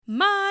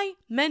My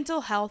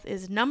mental health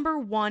is number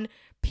one,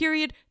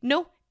 period.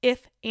 No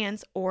ifs,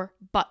 ands, or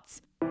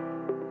buts.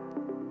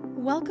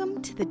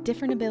 Welcome to the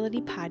Different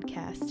Ability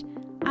Podcast.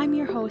 I'm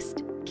your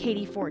host,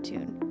 Katie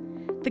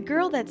Fortune, the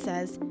girl that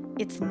says,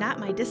 it's not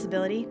my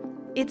disability,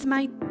 it's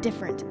my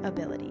different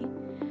ability.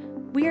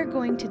 We are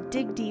going to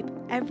dig deep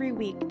every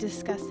week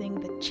discussing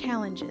the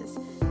challenges,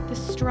 the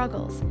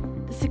struggles,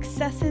 the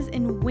successes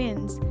and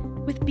wins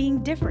with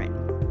being different.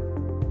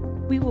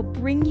 We will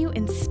bring you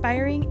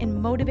inspiring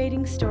and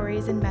motivating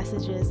stories and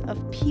messages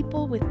of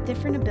people with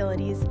different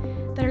abilities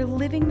that are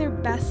living their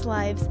best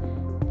lives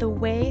the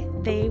way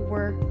they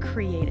were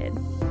created.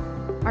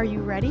 Are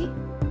you ready?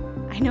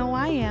 I know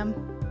I am.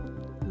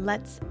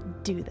 Let's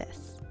do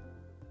this.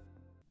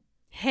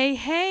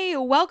 Hey,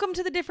 welcome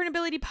to the Different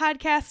Ability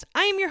Podcast.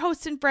 I am your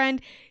host and friend,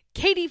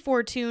 Katie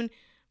Fortune.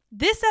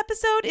 This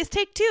episode is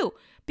take 2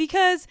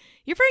 because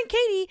your friend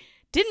Katie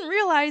didn't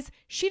realize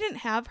she didn't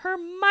have her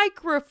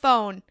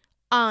microphone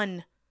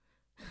on.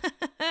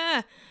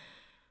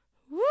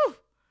 Woo!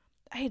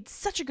 I had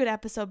such a good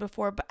episode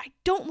before, but I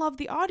don't love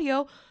the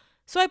audio,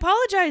 so I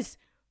apologize.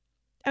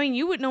 I mean,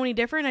 you wouldn't know any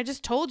different. I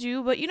just told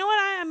you, but you know what?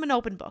 I'm an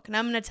open book, and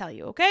I'm going to tell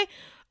you, okay?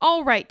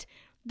 All right.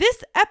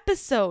 This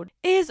episode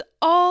is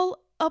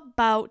all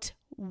about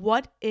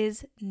what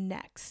is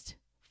next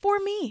for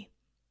me.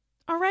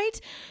 All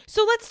right?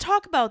 So let's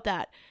talk about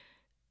that.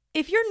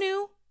 If you're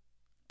new,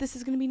 this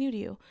is going to be new to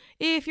you.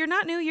 If you're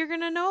not new, you're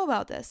going to know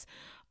about this.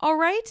 All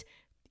right?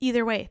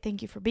 Either way,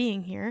 thank you for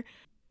being here.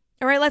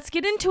 All right, let's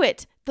get into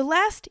it. The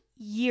last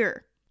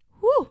year,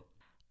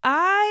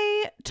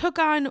 I took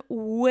on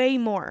way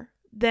more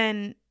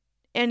than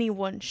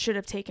anyone should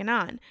have taken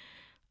on.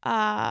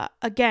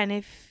 Again,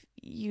 if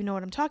you know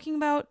what I'm talking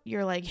about,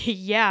 you're like,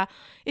 yeah.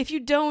 If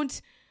you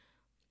don't,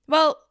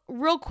 well,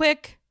 real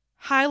quick,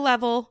 high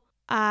level,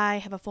 I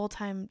have a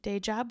full-time day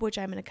job, which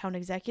I'm an account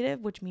executive,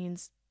 which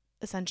means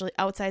essentially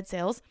outside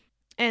sales.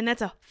 And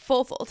that's a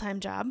full-time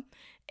job.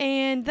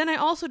 And then I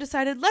also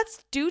decided,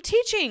 let's do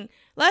teaching.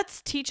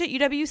 Let's teach at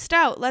UW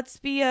Stout. Let's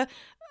be a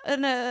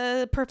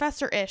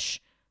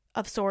professor-ish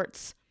of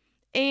sorts.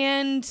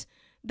 And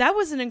that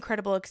was an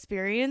incredible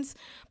experience.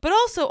 But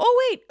also,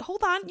 oh wait,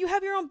 hold on. You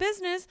have your own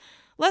business.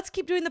 Let's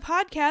keep doing the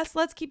podcast.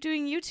 Let's keep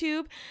doing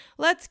YouTube.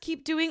 Let's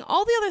keep doing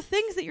all the other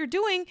things that you're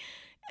doing.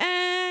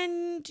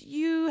 And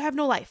you have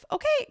no life.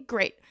 Okay,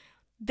 great.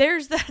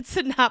 There's that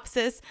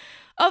synopsis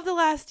of the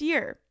last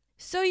year.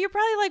 So you're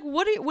probably like,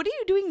 what are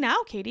you doing now,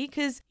 Katie?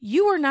 Because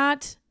you are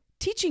not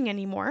teaching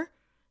anymore.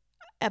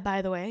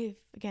 By the way, if,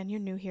 again, you're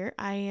new here,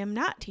 I am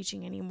not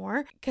teaching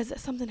anymore because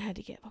something had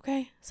to give,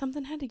 okay?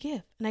 Something had to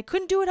give. And I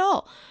couldn't do it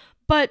all.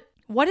 But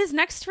what is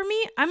next for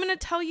me? I'm going to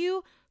tell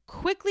you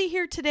quickly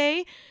here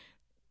today.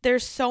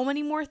 There's so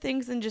many more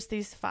things than just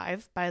these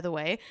 5, by the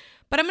way.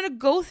 But I'm going to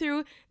go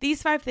through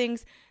these 5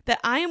 things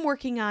that I am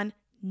working on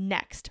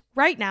next.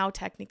 Right now,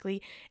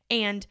 technically,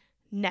 and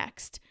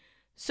next.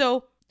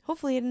 So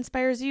hopefully it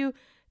inspires you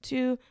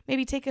to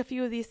maybe take a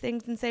few of these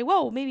things and say,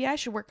 whoa, maybe I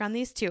should work on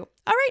these too.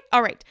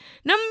 All right.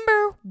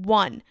 Number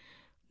 1,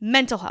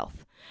 mental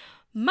health.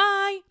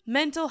 My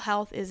mental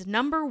health is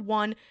number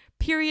 1,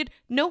 period.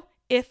 No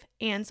ifs,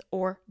 ands,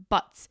 or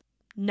buts.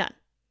 None.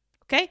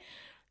 Okay?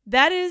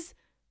 That is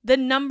the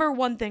number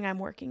 1 thing I'm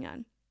working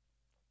on.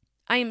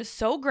 I am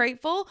so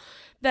grateful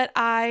that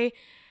I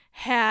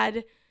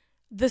had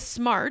the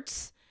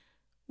smarts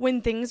when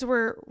things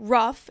were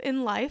rough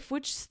in life,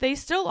 which they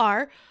still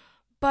are,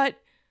 but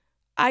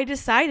I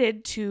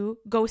decided to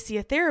go see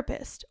a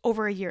therapist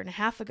over a year and a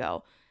half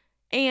ago.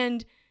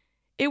 And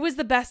it was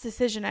the best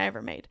decision I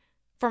ever made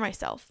for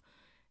myself.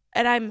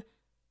 And I'm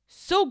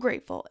so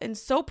grateful and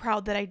so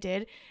proud that I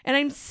did. And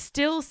I'm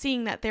still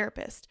seeing that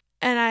therapist.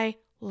 And I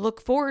look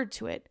forward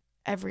to it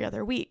every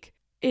other week.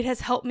 It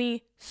has helped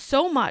me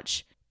so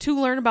much to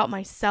learn about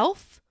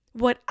myself,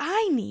 what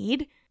I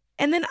need,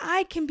 and then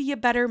I can be a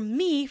better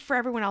me for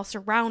everyone else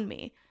around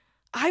me.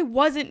 I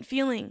wasn't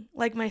feeling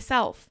like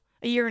myself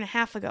a year and a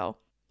half ago.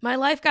 My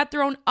life got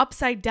thrown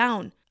upside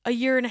down a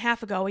year and a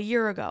half ago, a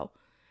year ago.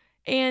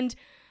 And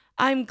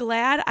I'm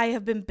glad I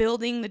have been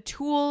building the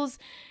tools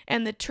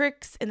and the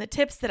tricks and the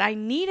tips that I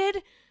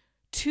needed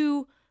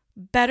to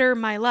better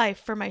my life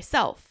for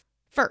myself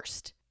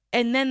first,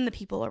 and then the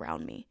people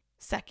around me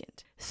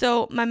second.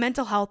 So my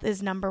mental health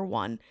is number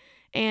 1,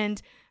 and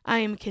I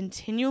am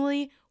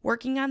continually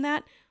working on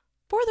that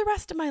for the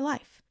rest of my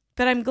life.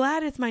 But I'm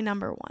glad it's my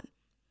number 1.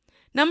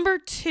 Number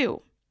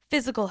 2,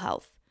 physical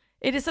health.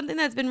 It is something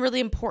that's been really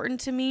important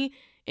to me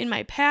in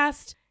my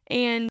past,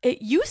 and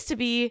it used to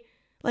be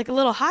like a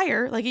little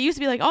higher. Like it used to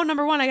be like, oh,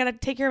 number 1, I got to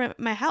take care of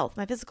my health,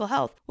 my physical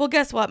health. Well,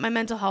 guess what? My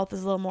mental health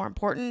is a little more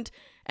important,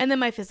 and then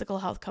my physical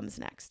health comes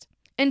next.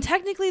 And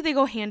technically they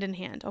go hand in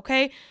hand,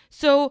 okay?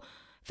 So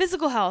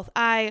physical health,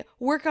 I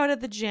work out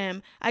at the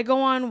gym, I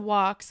go on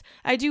walks,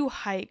 I do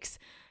hikes,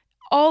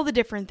 all the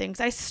different things.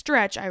 I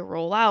stretch, I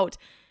roll out,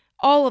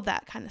 all of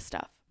that kind of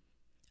stuff.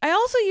 I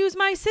also use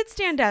my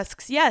sit-stand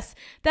desks. Yes,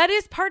 that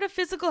is part of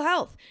physical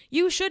health.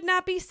 You should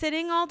not be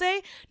sitting all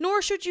day,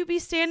 nor should you be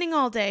standing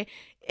all day.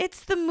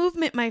 It's the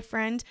movement, my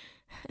friend.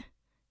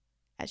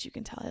 As you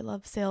can tell, I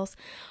love sales.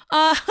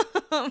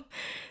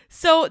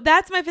 So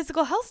that's my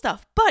physical health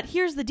stuff. But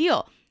here's the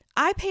deal.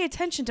 I pay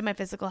attention to my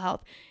physical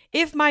health.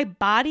 If my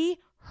body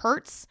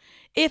hurts,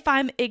 if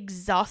I'm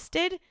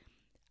exhausted,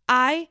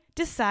 I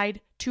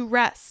decide to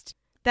rest.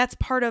 That's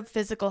part of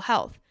physical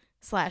health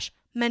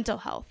 / mental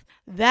health.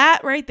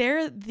 That right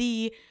there,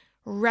 the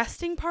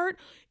resting part,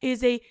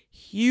 is a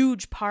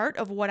huge part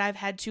of what I've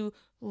had to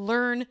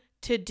learn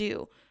to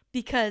do,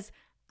 because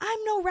I'm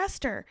no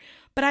rester,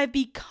 but I've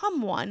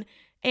become one,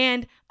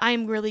 and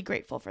I'm really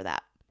grateful for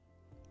that.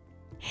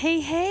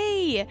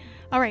 Hey.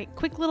 All right,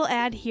 quick little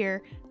ad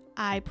here.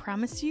 I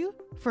promised you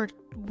for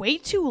way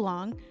too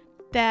long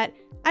that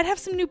I'd have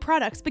some new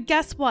products, but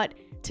guess what?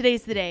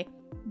 Today's the day.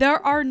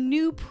 There are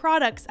new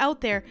products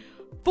out there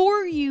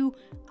for you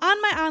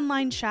on my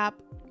online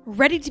shop,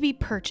 ready to be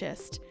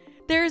purchased.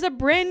 There's a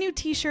brand new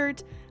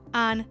t-shirt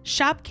on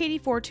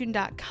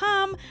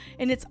shopkatiefortune.com,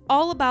 and it's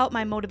all about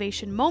my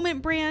Motivation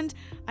Moment brand.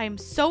 I am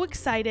so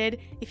excited.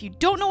 If you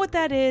don't know what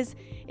that is,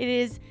 it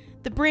is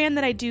the brand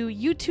that I do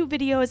YouTube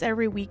videos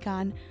every week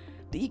on,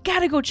 but you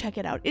gotta go check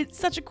it out. It's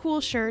such a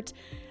cool shirt.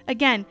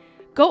 Again,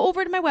 go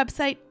over to my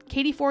website,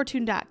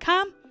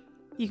 katiefortune.com.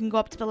 You can go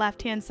up to the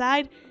left-hand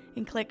side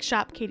and click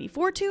Shop Katie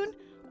Fortune,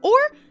 or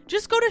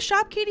just go to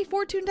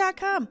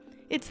shopkatiefortune.com.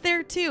 It's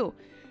there too.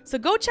 So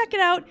go check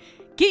it out.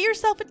 Get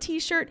yourself a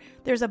t-shirt.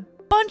 There's a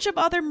bunch of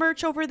other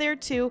merch over there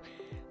too.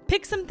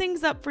 Pick some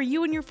things up for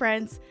you and your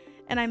friends.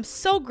 And I'm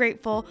so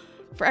grateful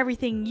for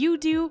everything you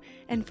do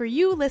and for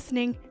you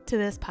listening to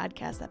this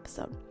podcast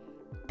episode.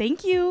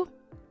 Thank you.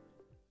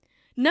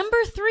 Number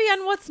 3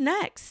 on what's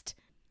next.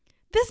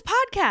 This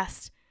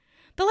podcast.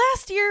 The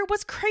last year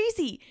was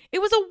crazy. It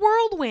was a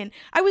whirlwind.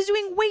 I was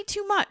doing way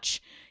too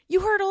much.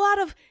 You heard a lot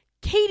of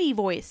Katie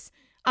voice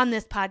on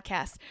this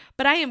podcast,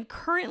 but I am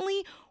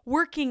currently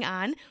working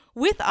on,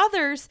 with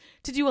others,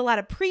 to do a lot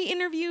of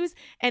pre-interviews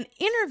and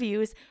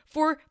interviews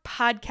for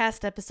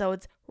podcast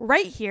episodes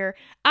right here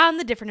on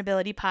the Different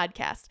Ability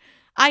Podcast.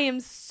 I am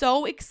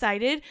so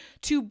excited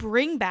to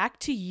bring back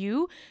to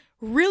you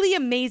really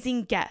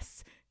amazing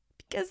guests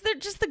because they're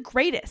just the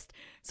greatest.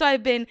 So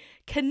I've been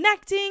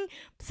connecting,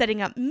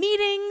 setting up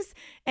meetings,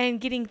 and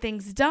getting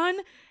things done.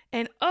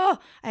 And I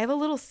have a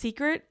little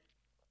secret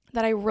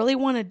that I really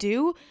want to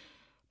do,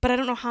 but I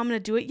don't know how I'm going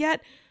to do it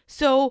yet.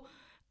 So,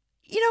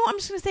 I'm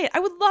just going to say it. I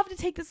would love to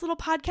take this little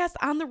podcast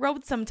on the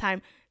road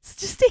sometime. So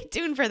just stay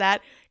tuned for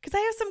that, because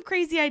I have some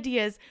crazy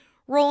ideas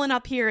rolling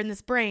up here in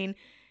this brain.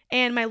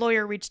 And my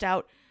lawyer reached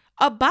out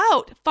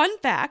about, fun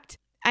fact,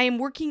 I am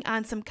working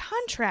on some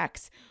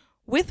contracts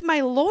with my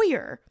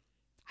lawyer.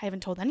 I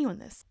haven't told anyone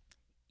this.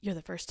 You're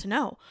the first to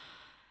know.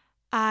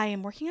 I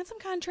am working on some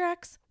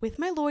contracts with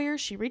my lawyer.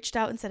 She reached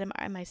out and said,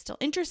 am I still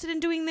interested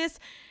in doing this?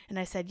 And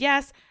I said,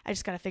 yes, I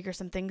just got to figure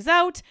some things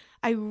out.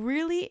 I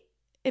really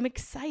am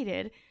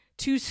excited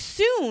to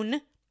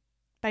soon,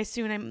 by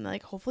soon, I'm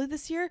like, hopefully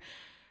this year,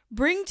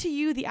 bring to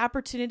you the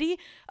opportunity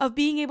of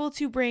being able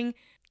to bring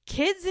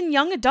kids and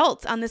young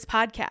adults on this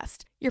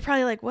podcast. You're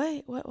probably like,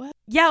 wait, what?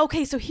 Yeah,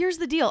 okay, so here's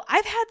the deal.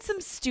 I've had some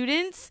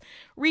students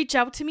reach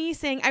out to me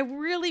saying, I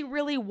really,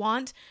 really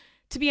want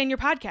to be on your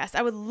podcast.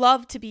 I would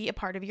love to be a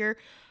part of your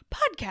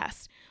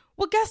podcast.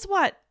 Well, guess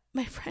what,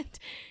 my friend?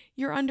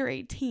 You're under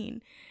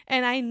 18,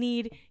 and I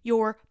need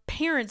your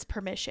parents'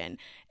 permission,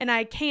 and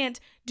I can't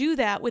do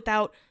that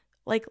without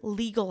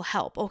legal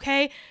help,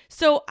 okay?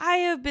 So I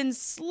have been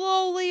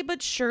slowly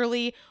but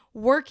surely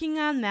working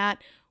on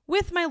that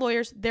with my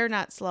lawyers. They're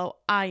not slow.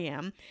 I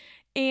am.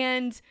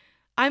 And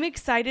I'm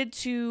excited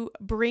to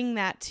bring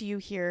that to you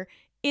here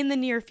in the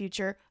near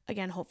future.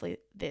 Again, hopefully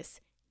this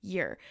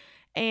year.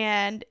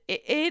 And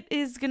it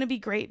is going to be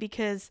great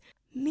because,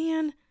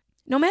 man,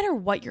 no matter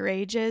what your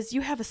age is,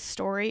 you have a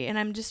story. And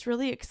I'm just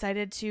really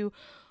excited to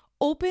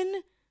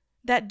open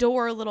that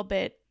door a little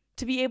bit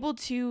to be able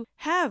to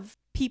have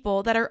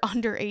people that are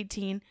under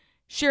 18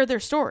 share their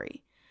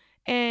story.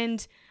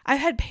 And I've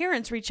had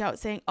parents reach out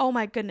saying, oh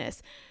my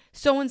goodness,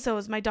 so-and-so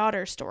is my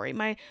daughter's story.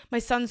 My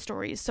son's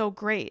story is so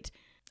great.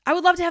 I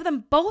would love to have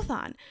them both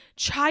on,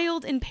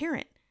 child and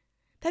parent.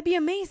 That'd be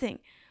amazing.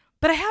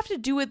 But I have to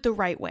do it the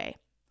right way.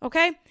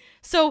 Okay?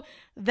 So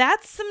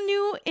that's some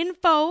new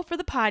info for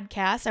the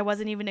podcast. I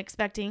wasn't even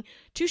expecting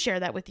to share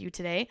that with you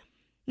today.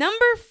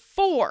 Number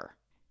 4,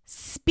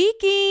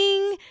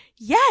 speaking.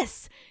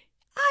 Yes,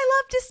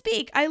 I love to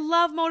speak. I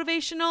love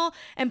motivational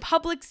and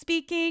public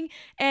speaking,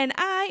 and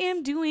I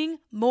am doing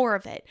more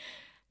of it.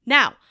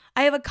 Now,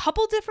 I have a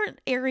couple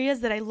different areas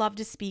that I love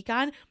to speak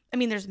on. I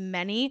mean, there's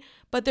many,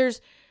 but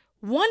there's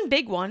one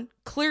big one.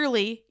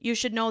 Clearly, you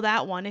should know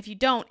that one. If you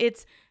don't,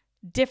 it's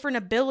different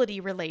ability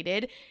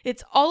related.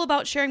 It's all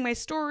about sharing my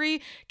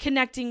story,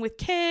 connecting with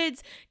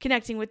kids,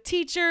 connecting with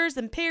teachers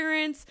and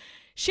parents,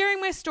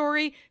 sharing my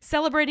story,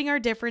 celebrating our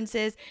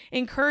differences,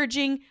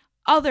 encouraging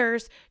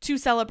others to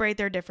celebrate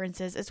their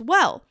differences as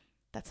well.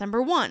 That's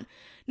number 1.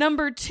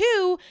 Number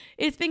 2,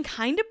 it's been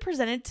kind of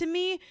presented to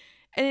me,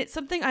 and it's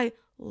something I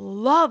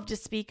love to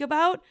speak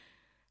about,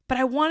 but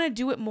I want to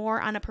do it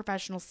more on a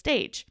professional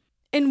stage.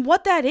 And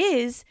what that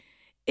is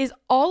is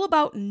all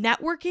about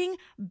networking,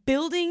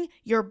 building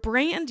your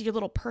brand, your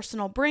little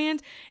personal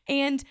brand,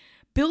 and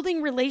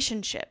building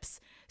relationships.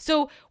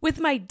 So with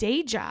my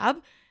day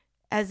job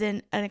as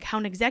an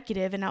account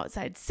executive in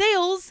outside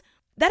sales,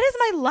 that is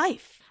my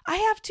life. I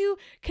have to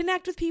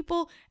connect with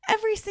people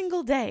every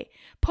single day,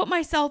 put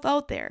myself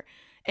out there.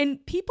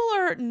 And people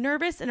are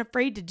nervous and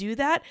afraid to do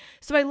that.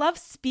 So I love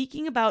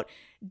speaking about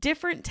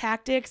different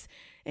tactics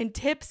and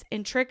tips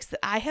and tricks that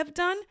I have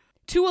done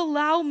to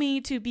allow me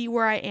to be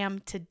where I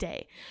am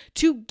today,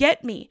 to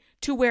get me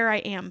to where I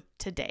am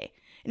today.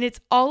 And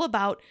it's all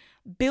about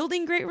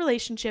building great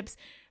relationships,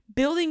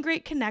 building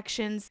great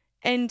connections,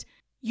 and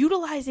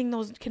utilizing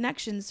those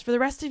connections for the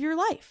rest of your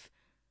life.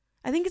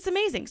 I think it's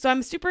amazing. So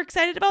I'm super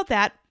excited about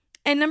that.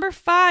 And number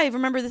 5,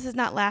 remember, this is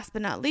not last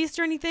but not least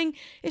or anything.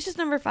 It's just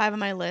number 5 on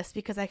my list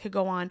because I could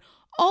go on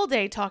all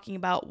day talking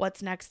about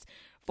what's next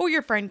for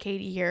your friend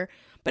Katie here.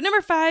 But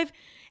number 5,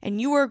 and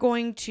you are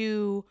going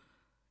to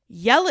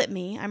yell at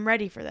me, I'm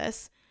ready for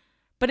this,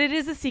 but it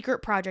is a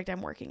secret project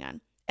I'm working on.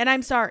 And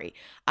I'm sorry,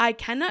 I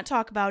cannot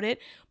talk about it.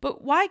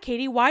 But why,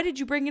 Katie? Why did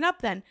you bring it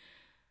up then?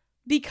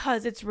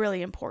 Because it's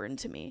really important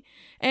to me.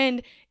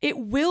 And it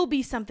will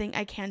be something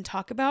I can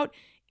talk about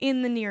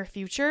in the near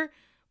future,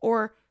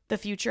 or the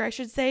future, I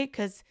should say,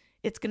 because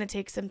it's going to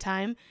take some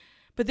time.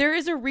 But there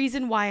is a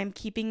reason why I'm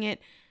keeping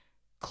it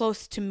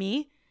close to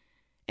me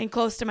and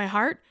close to my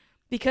heart,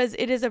 because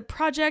it is a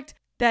project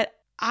that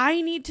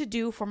I need to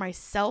do for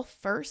myself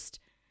first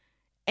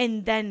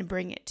and then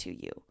bring it to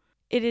you.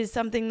 It is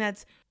something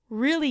that's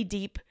really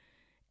deep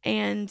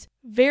and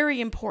very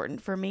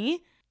important for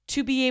me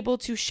to be able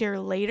to share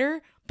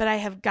later, but I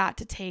have got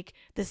to take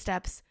the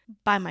steps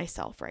by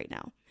myself right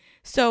now.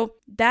 So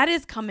that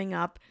is coming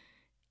up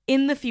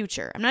in the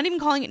future. I'm not even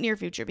calling it near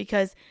future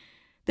because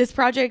this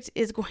project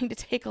is going to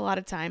take a lot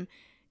of time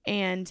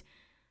and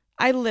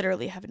I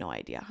literally have no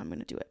idea how I'm going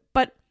to do it,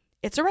 but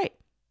it's all right.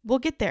 We'll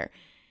get there.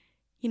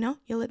 You know,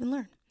 you live and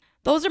learn.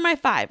 Those are my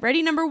 5.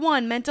 Ready? Number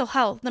 1, mental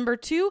health. Number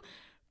 2,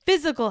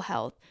 physical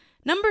health.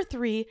 Number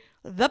 3,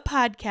 the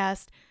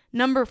podcast.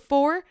 Number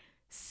 4,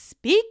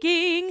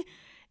 speaking.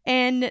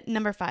 And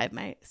number 5,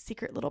 my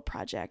secret little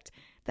project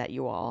that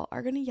you all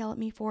are going to yell at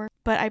me for,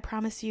 but I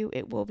promise you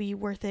it will be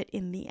worth it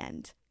in the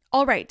end.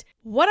 All right,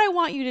 what I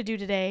want you to do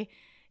today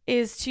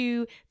is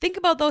to think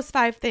about those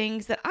 5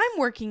 things that I'm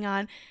working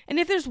on, and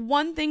if there's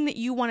one thing that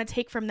you want to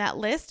take from that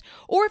list,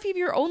 or if you have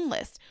your own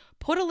list,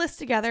 put a list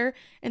together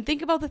and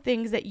think about the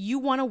things that you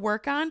want to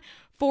work on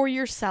for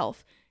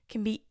yourself. It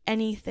can be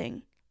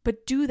anything,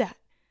 but do that.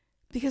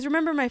 Because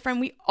remember, my friend,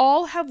 we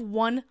all have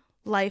one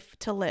life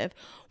to live.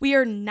 We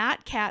are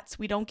not cats.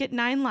 We don't get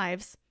 9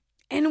 lives.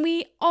 And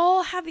we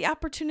all have the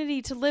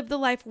opportunity to live the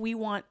life we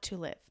want to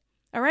live.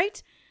 All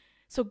right?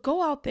 So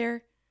go out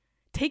there,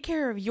 take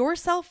care of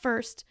yourself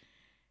first,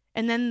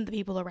 and then the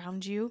people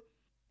around you,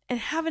 and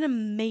have an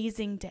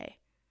amazing day.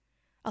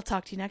 I'll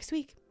talk to you next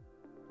week.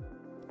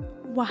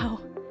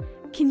 Wow.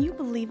 Can you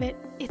believe it?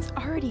 It's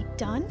already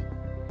done?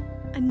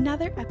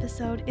 Another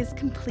episode is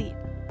complete.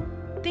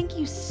 Thank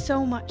you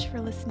so much for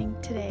listening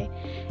today.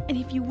 And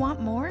if you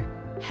want more,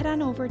 head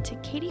on over to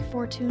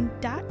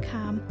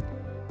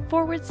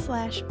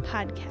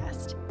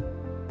katiefortune.com/podcast.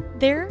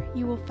 There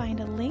you will find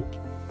a link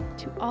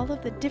to all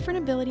of the Different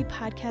Ability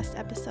podcast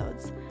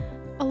episodes,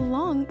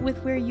 along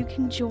with where you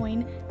can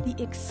join the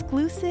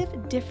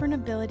exclusive Different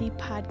Ability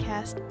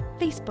podcast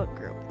Facebook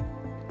group.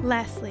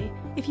 Lastly,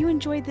 if you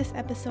enjoyed this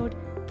episode,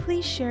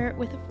 please share it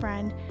with a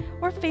friend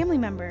or family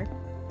member.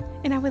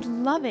 And I would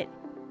love it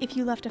if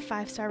you left a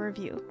 5-star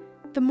review.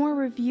 The more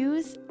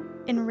reviews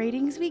and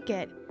ratings we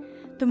get,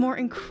 the more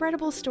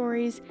incredible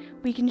stories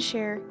we can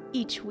share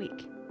each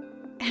week.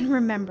 And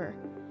remember,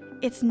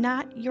 it's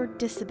not your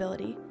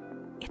disability,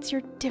 it's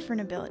your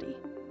different ability.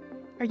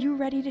 Are you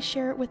ready to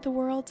share it with the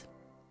world?